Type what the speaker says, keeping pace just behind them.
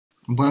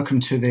and welcome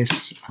to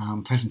this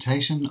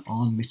presentation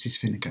on Mrs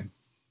Finnegan.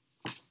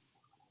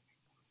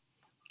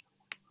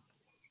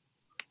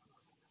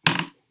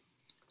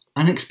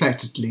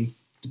 Unexpectedly,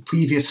 the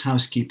previous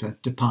housekeeper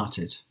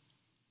departed.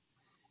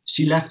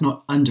 She left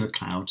not under a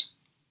cloud,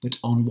 but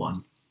on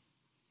one.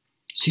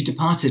 She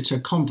departed to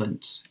a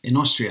convent in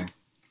Austria.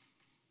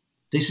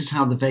 This is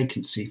how the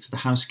vacancy for the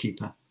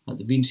housekeeper at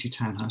the Regency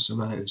Town House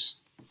arose.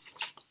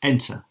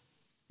 Enter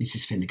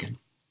Mrs Finnegan.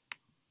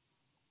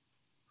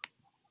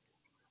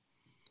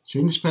 So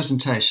in this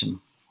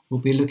presentation, we'll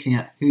be looking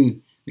at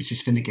who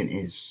Mrs Finnegan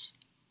is.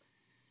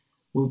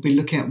 We'll be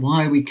looking at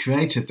why we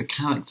created the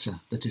character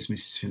that is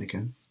Mrs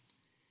Finnegan.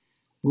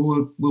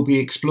 We'll be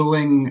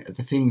exploring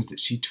the things that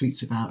she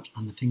tweets about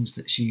and the things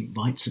that she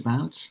writes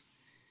about.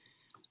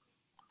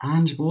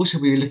 And we'll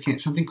also be looking at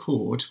something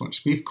called, what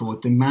we've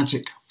called, the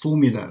magic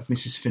formula of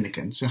Mrs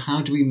Finnegan. So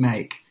how do we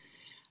make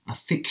a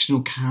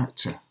fictional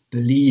character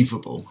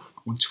believable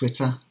on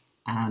Twitter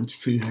and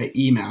through her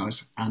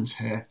emails and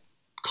her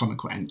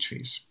chronicle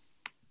entries?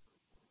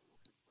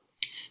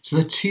 So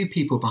there are two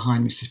people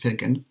behind Mrs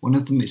Finnegan. One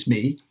of them is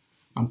me,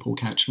 I'm Paul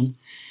Couchman,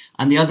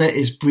 and the other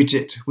is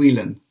Bridget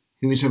Whelan,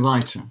 who is a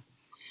writer.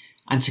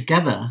 And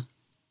together,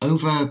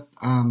 over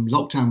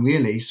lockdown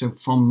really, so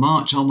from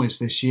March onwards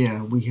this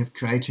year, we have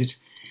created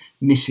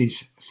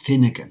Mrs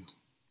Finnegan.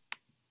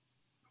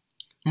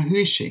 Now who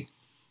is she?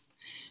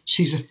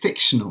 She's a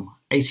fictional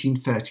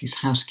 1830s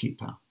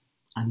housekeeper.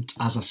 And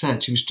as I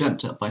said, she was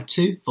dreamt up by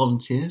two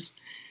volunteers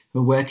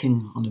who were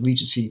working on the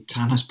Regency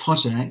Town House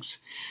projects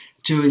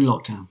during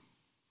lockdown.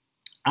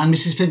 And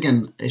Mrs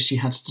Finnegan, if she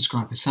had to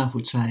describe herself,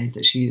 would say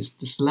that she is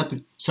the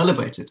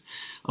celebrated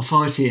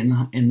authority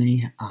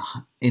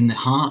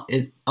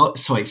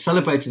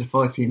celebrated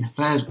authority in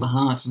affairs of the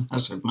heart and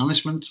household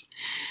management.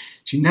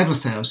 She never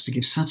fails to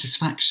give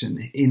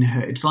satisfaction in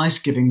her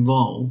advice-giving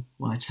role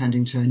while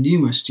attending to her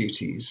numerous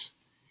duties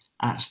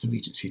at the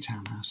Regency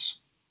Town House.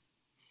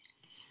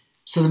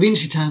 So the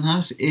Regency Town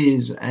House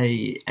is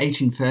a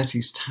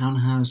 1830s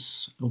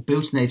townhouse, or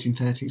built in the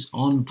 1830s,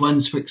 on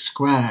Brunswick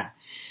Square.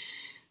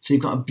 So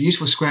you've got a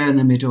beautiful square in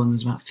the middle, and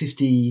there's about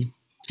 58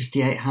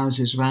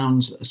 houses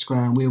around a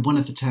square, and we're one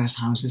of the terraced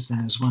houses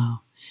there as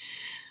well.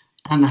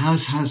 And the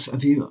house has a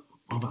view,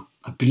 of a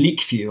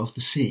oblique view of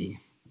the sea.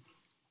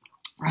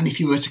 And if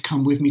you were to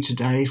come with me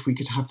today, if we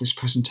could have this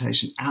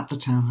presentation at the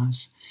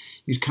townhouse,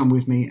 you'd come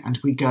with me and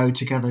we'd go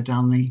together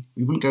we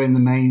wouldn't go in the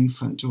main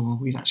front door,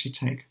 we'd actually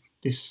take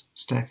this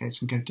staircase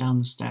and go down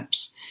the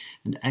steps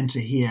and enter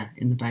here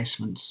in the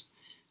basement.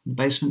 The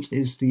basement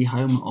is the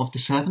home of the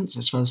servants.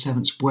 That's where the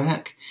servants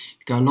work.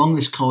 You go along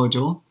this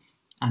corridor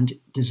and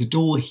there's a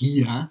door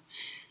here,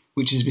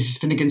 which is Mrs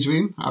Finnegan's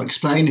room. I'll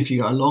explain. If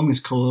you go along this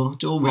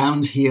corridor,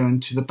 round here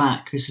and to the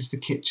back, this is the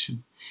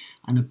kitchen.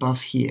 And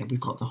above here,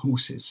 we've got the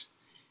horses.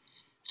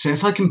 So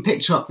if I can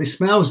picture up the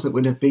smells that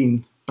would have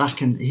been back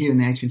here in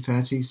the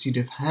 1830s, you'd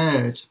have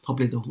heard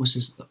probably the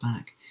horses at the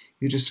back.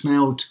 You'd have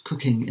smelled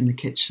cooking in the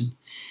kitchen.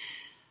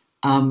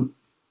 And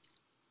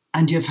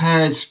you've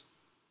heard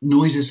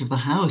noises of the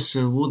house,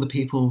 so all the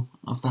people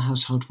of the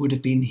household would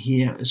have been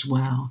here as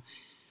well.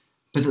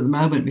 But at the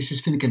moment,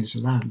 Mrs Finnegan is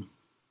alone.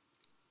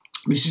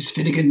 Mrs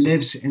Finnegan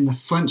lives in the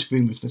front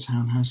room of the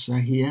townhouse, so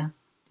here,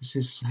 this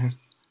is her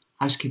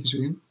housekeeper's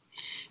room,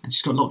 and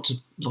she's got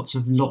lots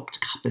of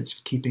locked cupboards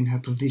for keeping her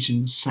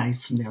provisions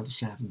safe from the other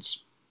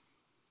servants.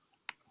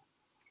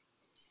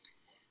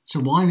 So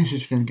why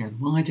Mrs Finnegan?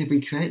 Why did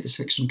we create this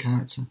fictional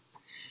character?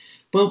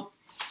 Well,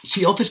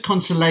 she offers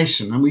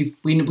consolation, and we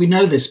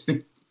know this,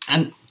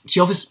 and she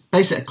offers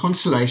basically a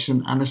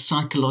consolation and a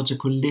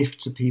psychological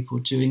lift to people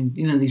during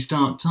these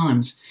dark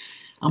times.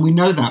 And we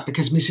know that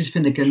because Mrs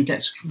Finnegan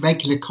gets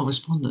regular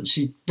correspondence.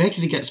 She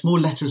regularly gets more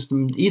letters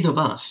than either of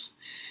us.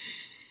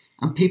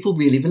 And people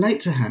really relate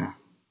to her.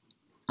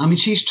 I mean,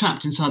 she's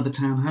trapped inside the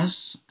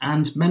townhouse,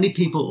 and many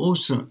people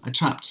also are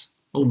trapped,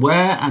 or were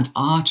and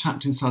are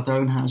trapped inside their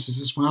own houses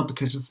as well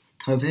because of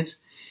COVID.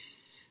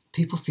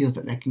 People feel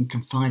that they can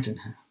confide in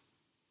her.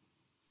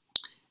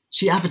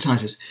 She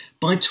advertises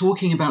by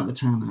talking about the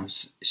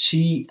townhouse.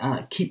 She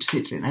keeps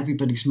it in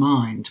everybody's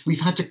mind.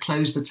 We've had to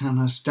close the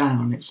townhouse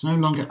down. It's no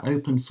longer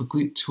open for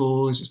group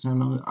tours. It's no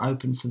longer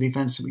open for the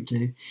events that we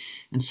do.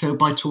 And so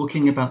by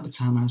talking about the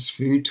townhouse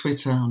through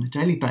Twitter on a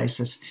daily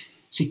basis,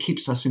 she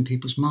keeps us in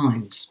people's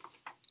minds.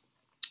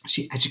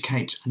 She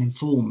educates and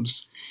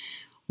informs.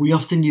 We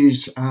often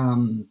use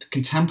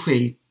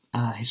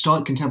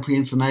historic contemporary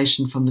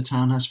information from the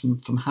townhouse,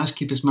 from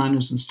housekeepers'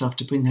 manuals and stuff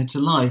to bring her to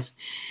life.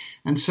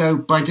 And so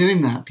by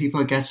doing that,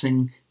 people are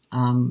getting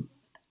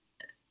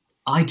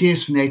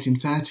ideas from the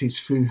 1830s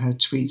through her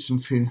tweets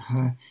and through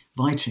her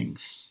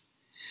writings.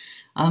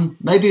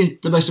 Maybe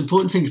the most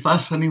important thing for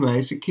us anyway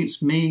is it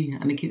keeps me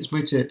and it keeps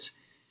Bridget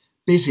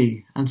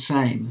busy and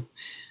sane.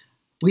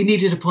 We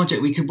needed a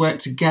project we could work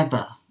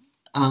together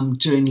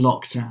during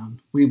lockdown.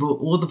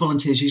 All the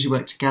volunteers usually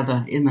work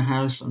together in the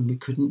house, and we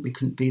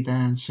couldn't be there,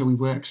 and so we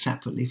work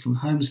separately from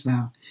homes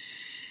now.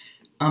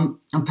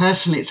 And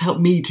personally, it's helped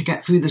me to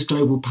get through this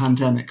global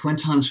pandemic. When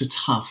times were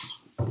tough,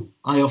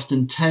 I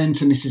often turned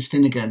to Mrs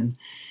Finnegan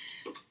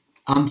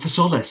for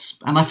solace.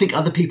 And I think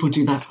other people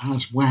do that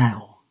as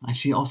well. And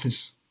she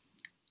offers,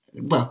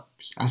 well,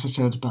 as I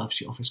said above,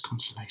 she offers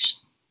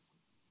consolation.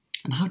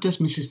 And how does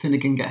Mrs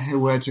Finnegan get her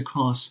words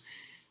across?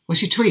 Well,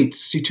 she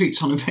tweets. She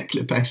tweets on a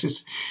regular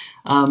basis,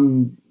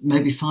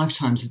 maybe 5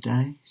 times a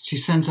day. She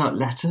sends out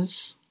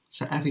letters.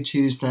 So every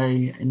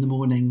Tuesday in the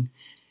morning,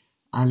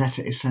 a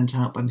letter is sent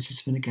out by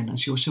Mrs Finnegan, and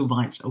she also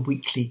writes a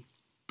weekly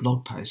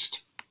blog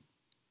post.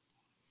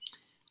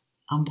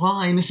 And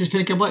why Mrs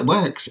Finnegan? Well, it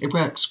works. It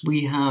works.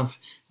 We have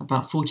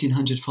about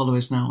 1,400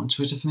 followers now on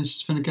Twitter for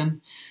Mrs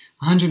Finnegan.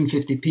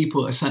 150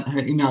 people are sent her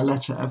email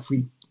letter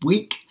every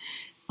week.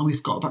 And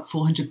we've got about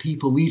 400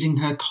 people reading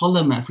her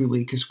column every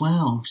week as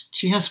well.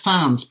 She has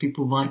fans.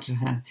 People write to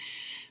her.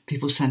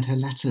 People send her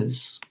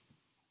letters.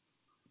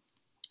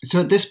 So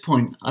at this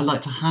point, I'd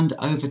like to hand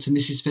over to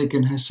Mrs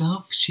Finnegan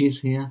herself. She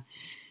is here,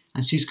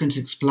 and she's going to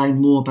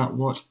explain more about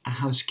what a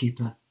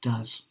housekeeper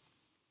does.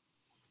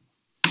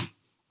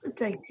 Good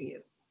day to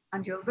you,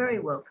 and you're very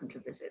welcome to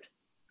visit.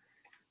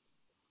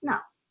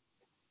 Now,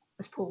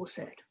 as Paul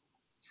said,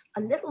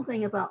 a little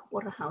thing about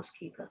what a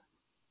housekeeper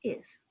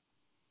is.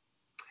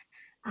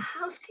 A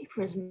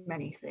housekeeper is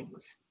many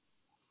things.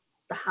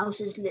 The house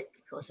is lit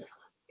because of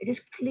her. It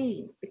is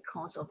clean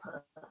because of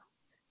her.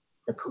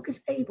 The cook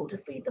is able to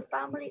feed the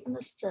family and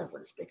the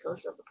servants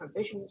because of the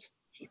provisions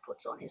she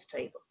puts on his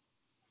table.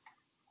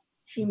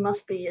 She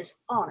must be as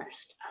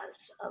honest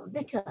as a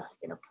vicar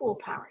in a poor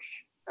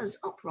parish, as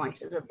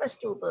upright as a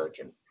Vestal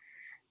Virgin,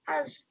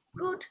 as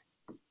good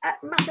at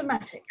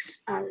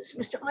mathematics as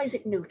Mr.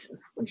 Isaac Newton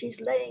when she's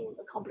laying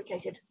a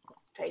complicated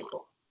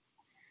table,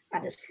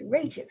 and as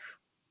creative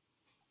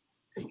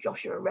as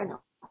Joshua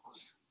Reynolds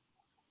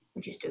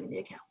when she's doing the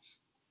accounts.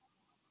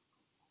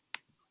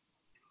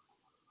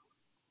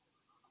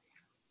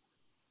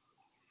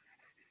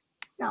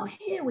 Now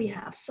here we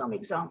have some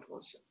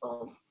examples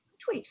of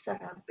tweets that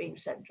have been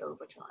sent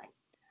over time.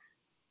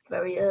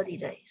 Very early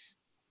days,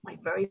 my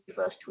very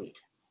first tweet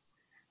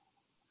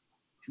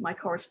to my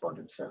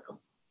correspondence circle.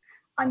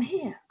 I'm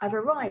here, I've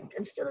arrived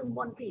and still in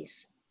one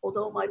piece,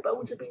 although my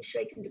bones have been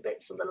shaken to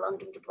bits on the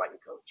London to Brighton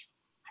coach.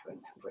 I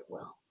remember it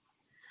well.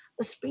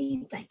 The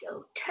speed they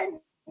go, 10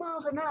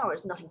 miles an hour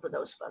is nothing for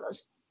those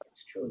fellows.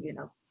 It's true, you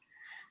know.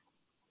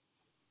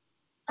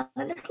 And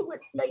a little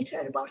bit later,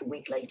 about a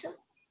week later,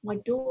 my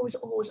door is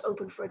always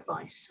open for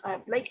advice. I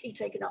have lately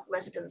taken up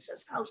residence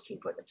as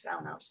housekeeper at the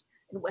Town House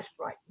in West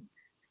Brighton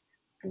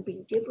and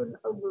been given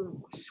a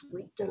room of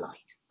sweet delight,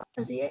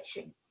 as the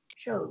etching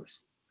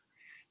shows.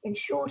 In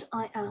short,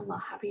 I am a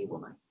happy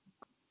woman.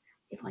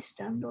 If I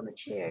stand on a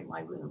chair in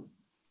my room,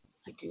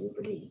 I do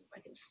believe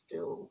I can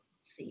still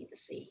see the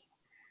sea.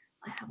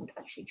 I haven't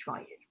actually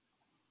tried it,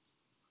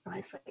 but I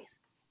have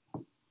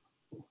faith.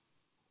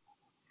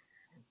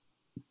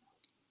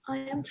 I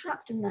am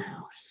trapped in the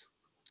house.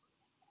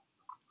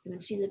 You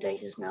can see the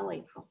date is now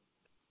April.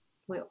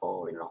 We're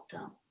all in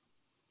lockdown.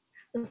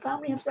 The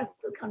family has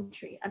left the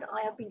country and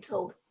I have been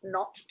told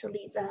not to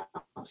leave the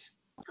house.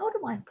 How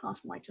do I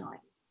pass my time?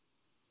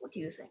 What do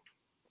you think?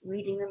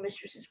 Reading the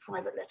mistress's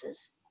private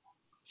letters?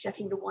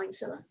 Checking the wine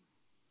cellar?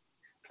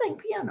 Playing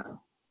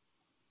piano?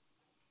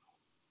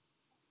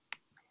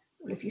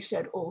 Well, if you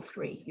said all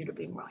three, you'd have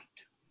been right.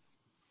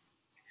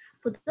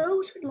 For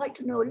those who'd like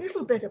to know a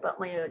little bit about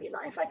my early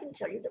life, I can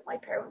tell you that my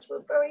parents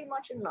were very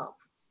much in love.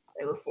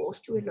 They were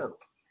forced to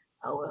elope,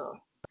 however,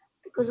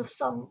 because of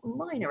some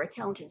minor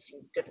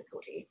accountancy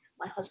difficulty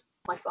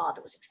my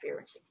father was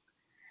experiencing.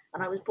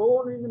 And I was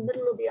born in the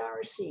middle of the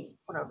Irish Sea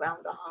on a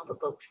round the harbour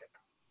boat trip.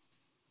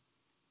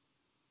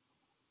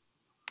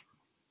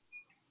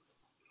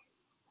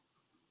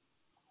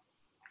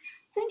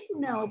 Thinking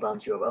now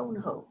about your own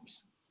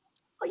homes,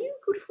 are you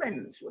good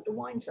friends with the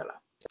wine cellar?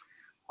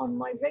 On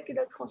my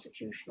regular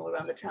constitutional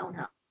around the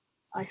townhouse,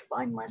 I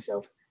find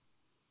myself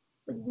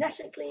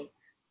majestically,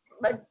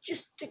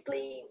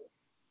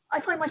 I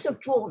find myself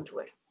drawn to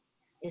it.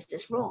 Is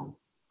this wrong?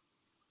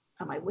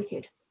 Am I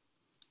wicked?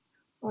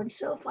 Or in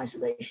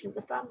self-isolation of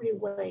the family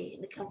away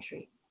in the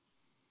country,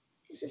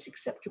 is this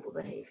acceptable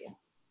behaviour?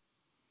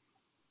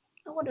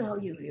 I wonder how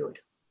you view it.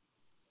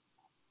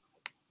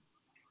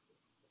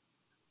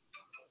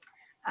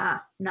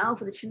 Now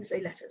for the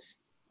Tuesday letters,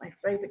 my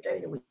favourite day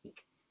of the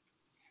week.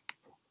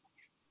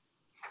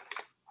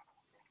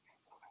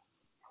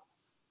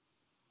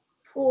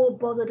 Poor,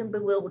 bothered and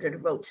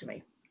bewildered wrote to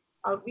me.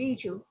 I'll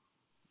read you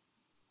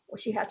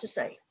what she had to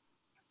say.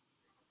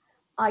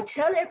 I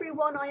tell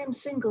everyone I am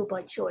single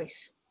by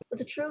choice, but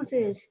the truth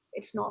is,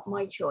 it's not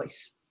my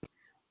choice.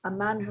 A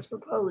man has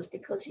proposed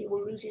because he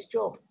will lose his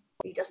job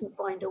if he doesn't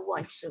find a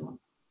wife soon.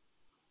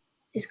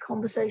 His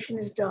conversation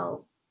is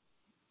dull,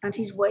 and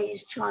his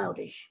ways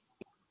childish,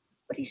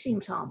 but he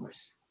seems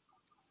harmless.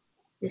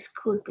 This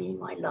could be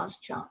my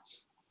last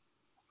chance.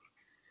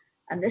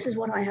 And this is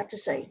what I had to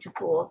say to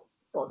poor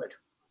bothered.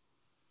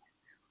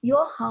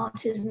 Your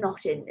heart is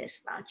not in this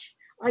match.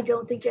 I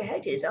don't think your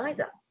head is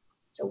either.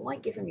 So why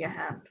give him your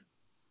hand?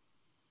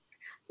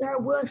 There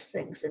are worse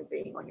things than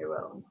being on your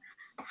own.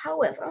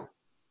 However,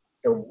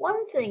 the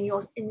one thing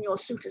in your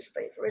suitor's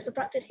favour is the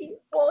fact that he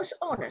was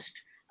honest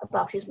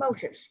about his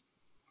motives.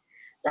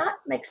 That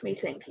makes me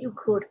think you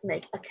could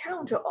make a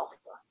counter-offer.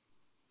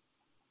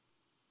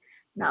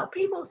 Now,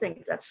 people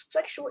think that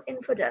sexual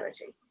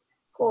infidelity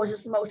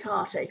causes the most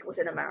heartache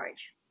within a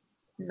marriage.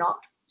 Not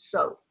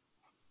so.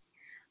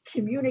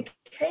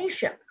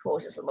 Communication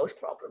causes the most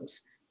problems,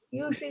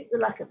 usually the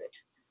lack of it.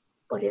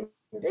 But in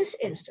this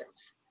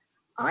instance,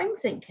 I'm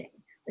thinking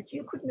that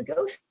you could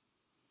negotiate,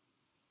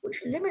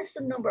 which limits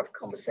the number of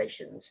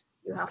conversations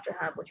you have to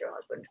have with your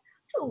husband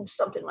to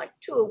something like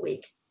 2 a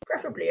week,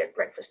 preferably at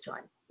breakfast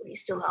time when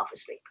he's still half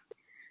asleep.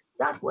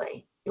 That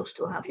way, you'll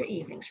still have your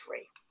evenings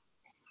free.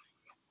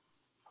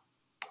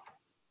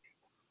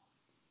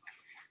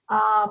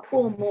 Ah,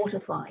 poor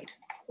mortified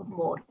of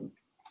Morden.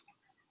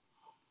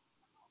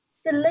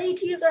 The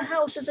lady of the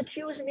house is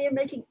accusing me of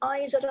making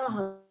eyes at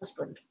her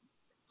husband.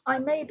 I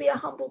may be a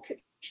humble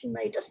kitchen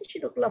maid. Doesn't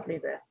she look lovely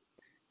there?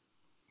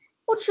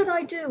 What should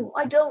I do?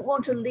 I don't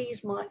want to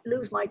lose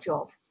my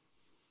job.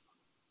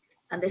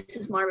 And this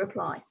is my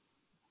reply.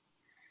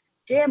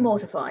 Dear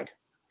Mortified,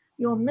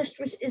 your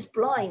mistress is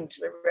blind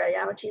to the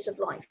realities of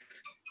life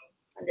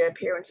and the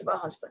appearance of her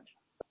husband.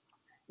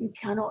 You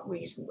cannot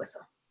reason with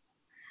her.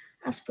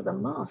 As for the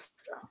master,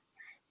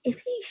 if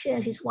he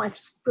shares his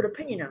wife's good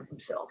opinion of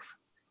himself,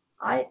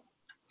 I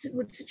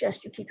would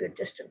suggest you keep your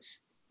distance.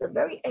 The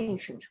very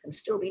ancient can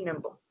still be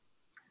nimble.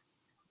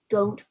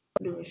 Don't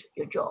lose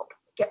your job.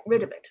 Get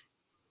rid of it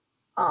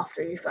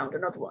after you found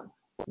another one.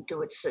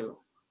 Do it soon.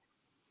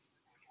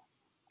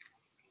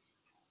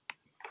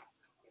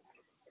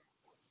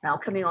 Now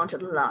coming on to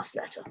the last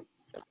letter.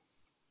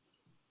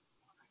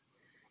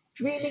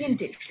 Dreaming and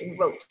Ditchling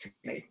wrote to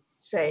me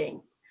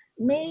saying,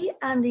 me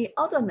and the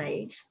other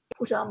maids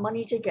put our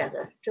money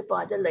together to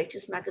buy the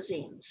latest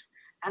magazines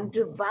and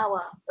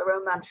devour the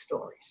romance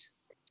stories.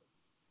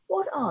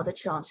 What are the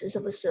chances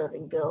of a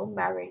serving girl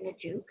marrying a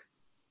duke?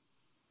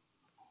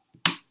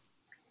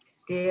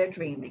 Dear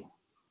Dreaming,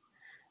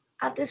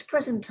 at this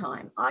present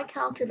time, I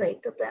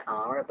calculate that there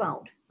are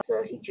about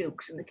 30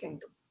 dukes in the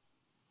kingdom.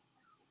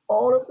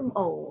 All of them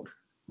old,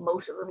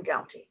 most of them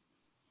gouty.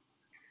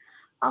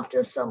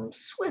 After some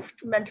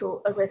swift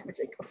mental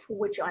arithmetic for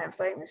which I am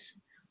famous,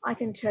 I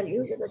can tell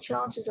you that the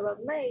chances of a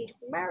maid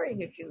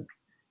marrying a duke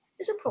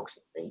is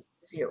approximately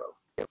 0.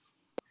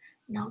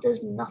 Now,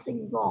 there's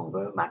nothing wrong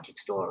with romantic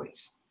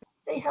stories.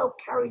 They help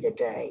carry the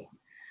day,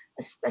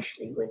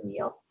 especially when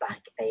your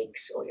back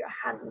aches or your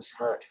hands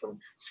hurt from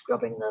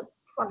scrubbing the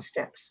front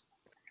steps.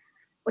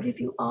 But if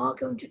you are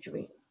going to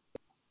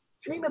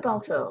dream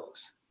about earls.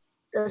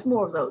 There's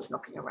more of those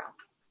knocking around.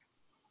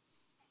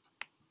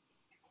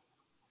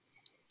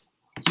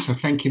 So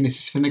thank you,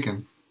 Mrs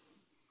Finnegan.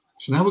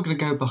 So now we're going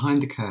to go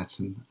behind the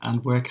curtain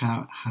and work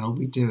out how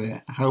we do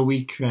it, how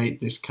we create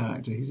this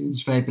character who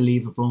seems very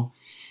believable,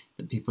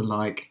 that people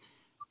like,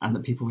 and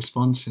that people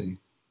respond to.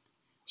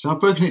 So I've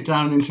broken it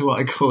down into what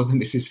I call the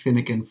Mrs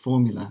Finnegan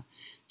formula.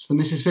 So the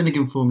Mrs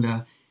Finnegan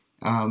formula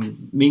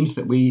means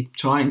that we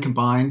try and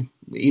combine,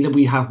 either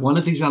we have one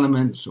of these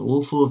elements or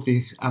all 4 of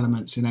these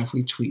elements in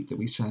every tweet that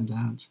we send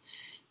out.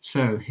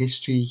 So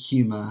history,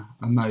 humour,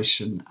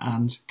 emotion,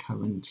 and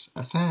current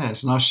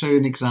affairs. And I'll show you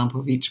an example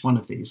of each one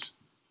of these.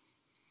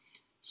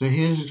 So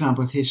here's an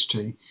example of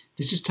history.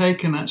 This is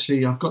taken,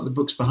 actually, I've got the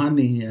books behind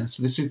me here.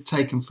 So this is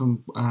taken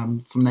from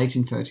an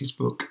 1830s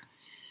book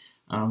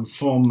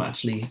from,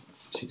 actually,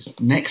 it's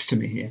next to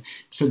me here.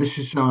 So this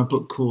is a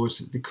book called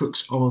The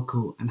Cook's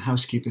Oracle and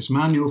Housekeeper's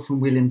Manual from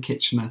William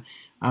Kitchener,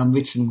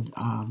 written,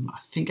 I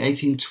think,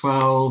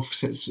 1812.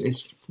 So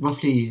it's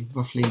roughly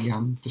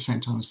the same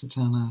time as the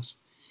Town House.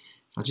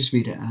 I'll just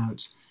read it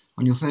out.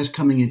 On your first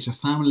coming into a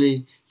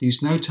family,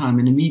 lose no time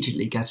in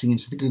immediately getting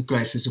into the good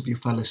graces of your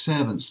fellow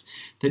servants,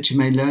 that you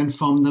may learn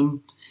from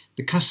them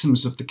the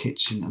customs of the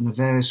kitchen and the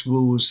various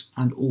rules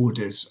and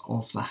orders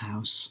of the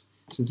house.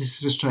 So this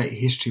is a straight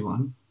history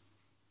one.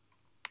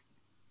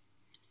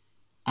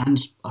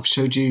 And I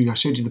showed you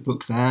the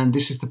book there, and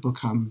this is the book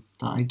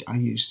that I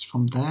used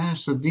from there.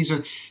 So these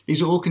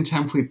are all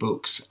contemporary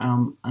books,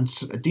 and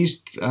so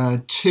these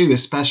 2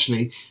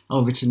 especially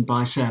are written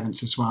by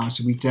servants as well.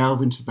 So we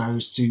delve into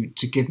those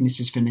to give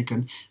Mrs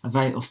Finnegan a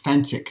very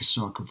authentic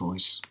historical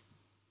voice.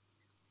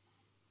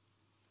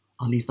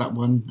 I'll leave that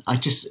one.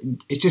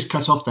 It's just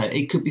cut off there.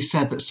 It could be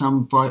said that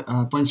some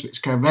Brunswick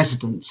Square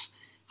residents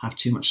have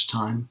too much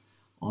time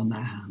on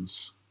their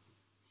hands.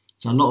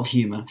 So a lot of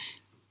humour.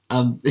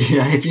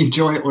 If you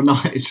enjoy it or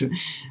not.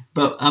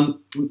 But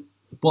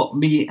what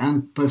me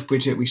and both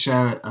Bridget, we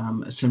share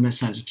a similar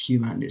sense of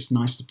humour, and it's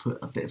nice to put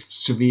a bit of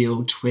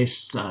surreal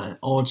twist,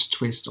 odd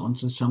twist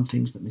onto some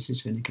things that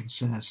Mrs Finnegan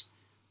says.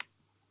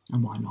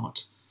 And why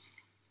not?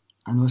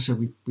 And also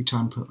we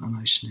try and put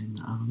emotion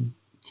in.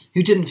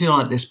 Who didn't feel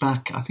like this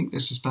back? I think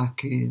this was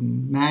back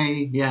in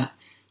May. Yeah,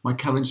 my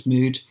current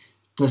mood.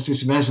 Does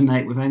this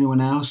resonate with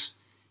anyone else?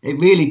 It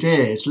really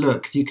did.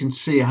 Look, you can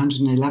see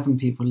 111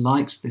 people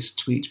liked this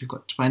tweet. We've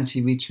got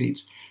 20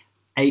 retweets,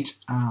 8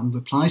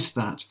 replies to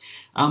that.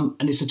 And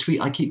it's a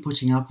tweet I keep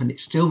putting up, and it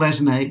still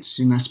resonates,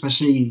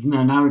 especially,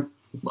 now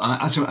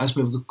as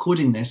we're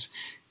recording this,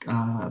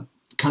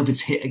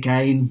 COVID's hit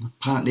again,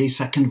 apparently,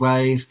 second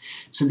wave.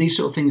 So these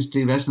sort of things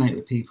do resonate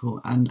with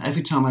people. And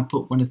every time I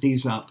put one of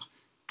these up,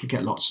 we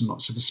get lots and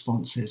lots of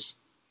responses.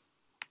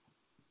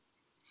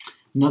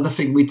 Another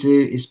thing we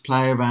do is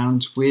play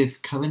around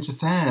with current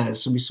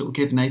affairs. So we sort of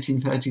give an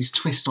 1830s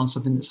twist on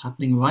something that's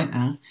happening right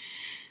now.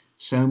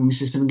 So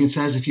Mrs Finnegan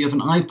says, if you have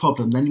an eye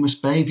problem, then you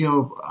must bathe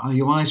your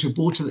eyes with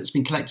water that's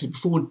been collected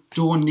before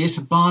dawn near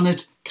to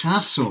Barnard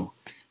Castle,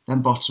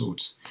 then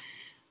bottled.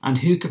 And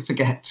who can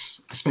forget,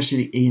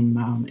 especially in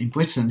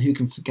Britain, who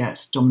can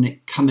forget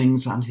Dominic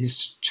Cummings and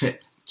his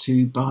trip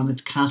to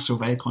Barnard Castle,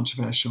 very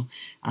controversial,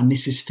 and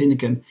Mrs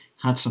Finnegan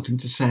had something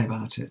to say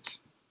about it.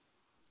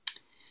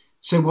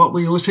 So what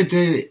we also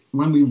do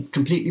when we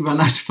completely run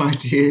out of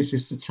ideas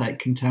is to take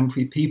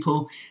contemporary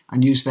people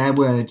and use their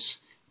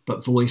words,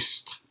 but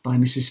voiced by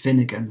Mrs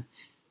Finnegan.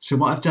 So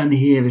what I've done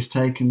here is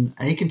taken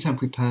a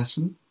contemporary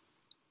person.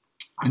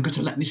 I'm going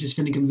to let Mrs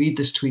Finnegan read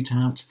this tweet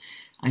out,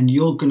 and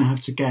you're going to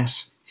have to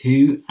guess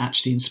who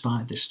actually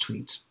inspired this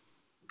tweet.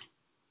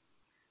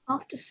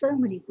 After so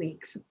many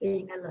weeks of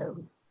being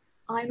alone,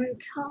 I am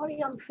entirely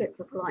unfit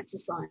for polite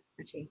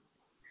society.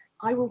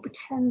 I will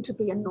pretend to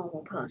be a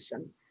normal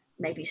person,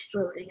 maybe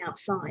strolling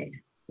outside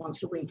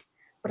once a week,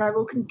 but I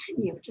will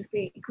continue to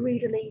feed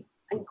greedily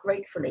and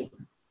gratefully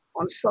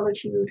on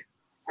solitude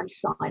and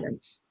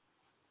silence.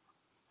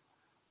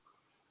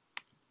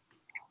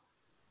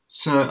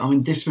 So, I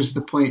mean, this was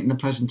the point in the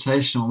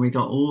presentation when we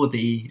got all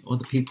the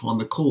people on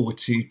the call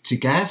to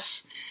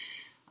guess.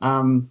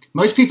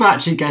 Most people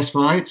actually guessed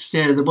right.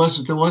 Yeah, there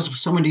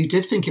was someone who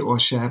did think it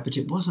was Cher, but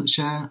it wasn't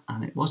Cher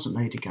and it wasn't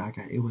Lady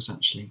Gaga. It was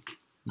actually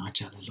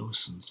Nigella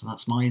Lawson. So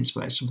that's my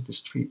inspiration for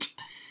this tweet.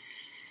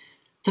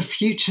 The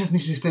future of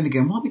Mrs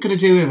Finnegan. What are we going to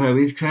do with her?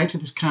 We've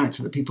created this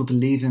character that people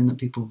believe in, that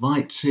people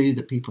write to,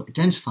 that people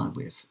identify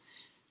with.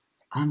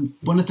 And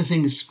one of the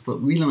things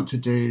that we want to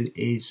do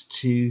is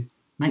to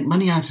make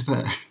money out of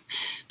her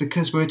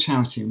because we're a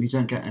charity and we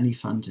don't get any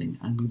funding,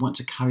 and we want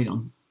to carry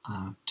on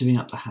doing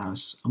up the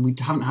house. And we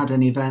haven't had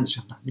any events,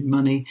 we haven't had any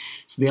money.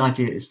 So the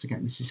idea is to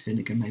get Mrs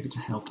Finnegan maybe to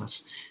help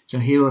us. So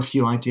here are a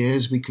few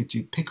ideas. We could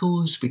do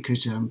pickles, we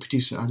could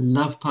produce a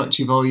love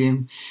poetry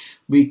volume,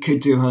 we could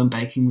do her own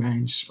baking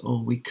range,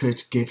 or we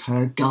could give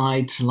her a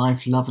guide to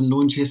life, love and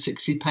laundry, a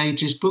 60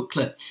 pages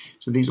booklet.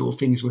 So these are all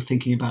things we're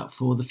thinking about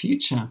for the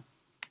future.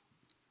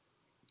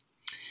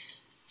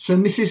 So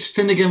Mrs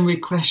Finnegan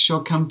requests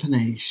your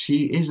company.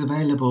 She is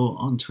available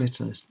on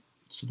Twitter.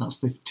 So that's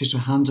the Twitter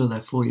handle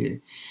there for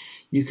you.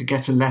 You could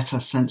get a letter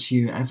sent to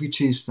you every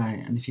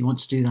Tuesday. And if you want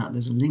to do that,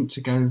 there's a link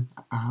to go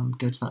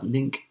to that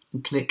link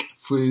and click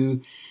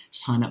through,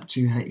 sign up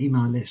to her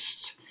email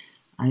list.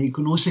 And you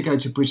can also go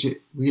to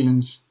Bridget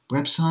Whelan's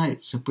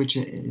website. So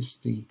Bridget is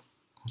the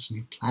person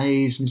who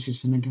plays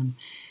Mrs Finnegan,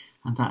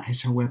 and that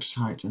is her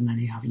website. And then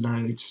you have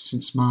loads.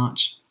 Since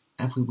March,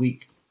 every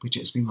week,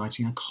 Bridget has been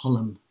writing a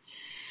column,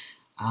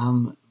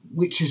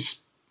 which is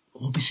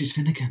all Mrs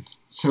Finnegan.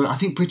 So I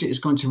think Bridget is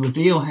going to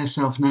reveal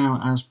herself now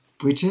as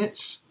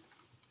Bridget.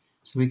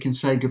 So we can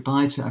say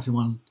goodbye to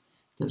everyone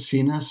that's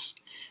seen us.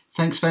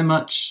 Thanks very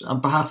much on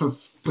behalf of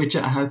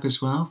Bridget, I hope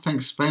as well.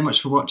 Thanks very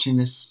much for watching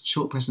this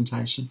short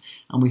presentation,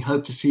 and we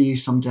hope to see you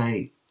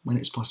someday when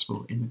it's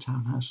possible in the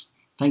townhouse.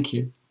 Thank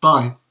you.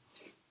 Bye.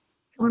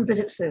 Come and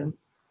visit soon.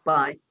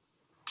 Bye.